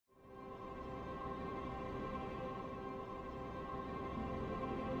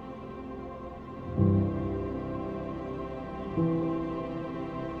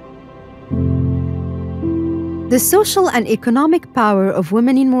The social and economic power of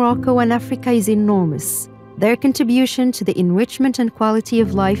women in Morocco and Africa is enormous. Their contribution to the enrichment and quality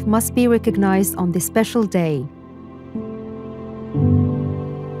of life must be recognized on this special day.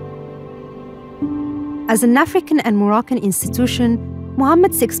 As an African and Moroccan institution,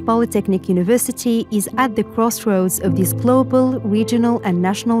 Mohammed VI Polytechnic University is at the crossroads of these global, regional, and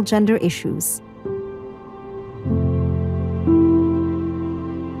national gender issues.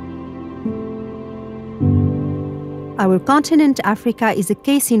 Our continent, Africa, is a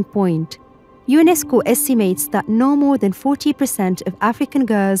case in point. UNESCO estimates that no more than 40% of African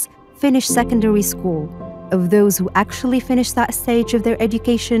girls finish secondary school. Of those who actually finish that stage of their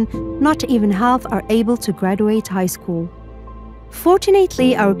education, not even half are able to graduate high school.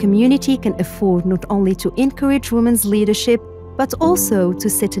 Fortunately, our community can afford not only to encourage women's leadership, but also to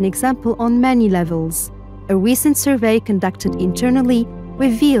set an example on many levels. A recent survey conducted internally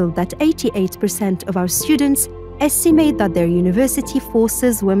revealed that 88% of our students estimate that their university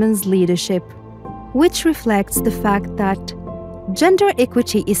forces women's leadership, which reflects the fact that gender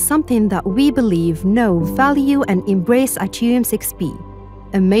equity is something that we believe, know, value, and embrace at UM6P.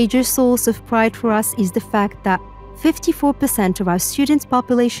 A major source of pride for us is the fact that 54% of our student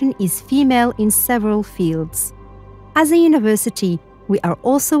population is female in several fields. As a university, we are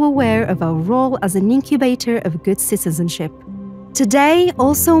also aware of our role as an incubator of good citizenship. Today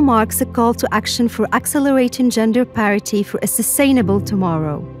also marks a call to action for accelerating gender parity for a sustainable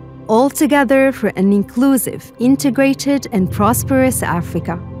tomorrow. All together for an inclusive, integrated, and prosperous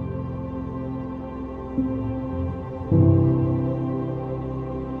Africa.